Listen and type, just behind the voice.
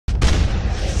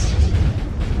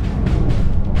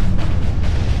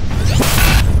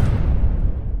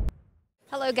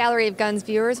Hello, Gallery of Guns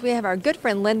viewers. We have our good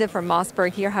friend Linda from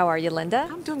Mossberg here. How are you, Linda?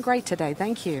 I'm doing great today,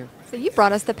 thank you. So you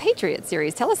brought us the Patriot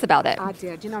series. Tell us about it. I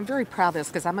did. I'm very proud of this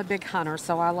because I'm a big hunter,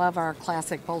 so I love our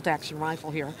classic bolt-action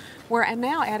rifle here. We're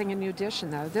now adding a new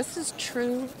addition, though. This is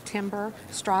true timber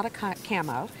Strata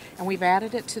camo, and we've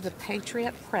added it to the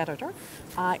Patriot Predator.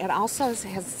 It also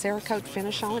has Cerakote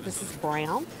finish on it. This is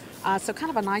brown, so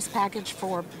kind of a nice package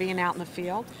for being out in the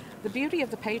field. The beauty of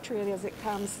the Patriot is it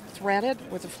comes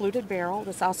threaded with a fluted barrel.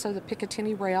 There's also the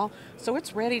Picatinny rail, so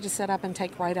it's ready to set up and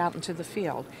take right out into the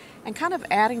field. And kind of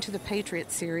adding to the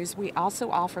Patriot series, we also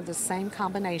offer the same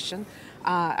combination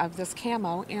of this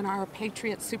camo in our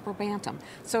Patriot Super Bantam.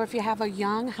 So if you have a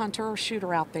young hunter or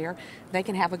shooter out there, they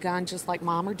can have a gun just like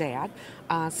mom or dad.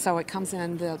 So it comes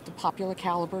in the popular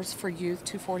calibers for youth: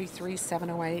 243,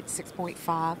 708,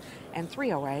 6.5, and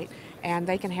 308. And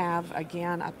they can have,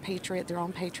 again, a Patriot, their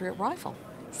own Patriot rifle.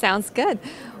 Sounds good.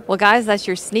 Well, guys, that's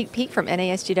your sneak peek from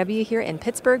NASGW here in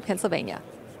Pittsburgh, Pennsylvania.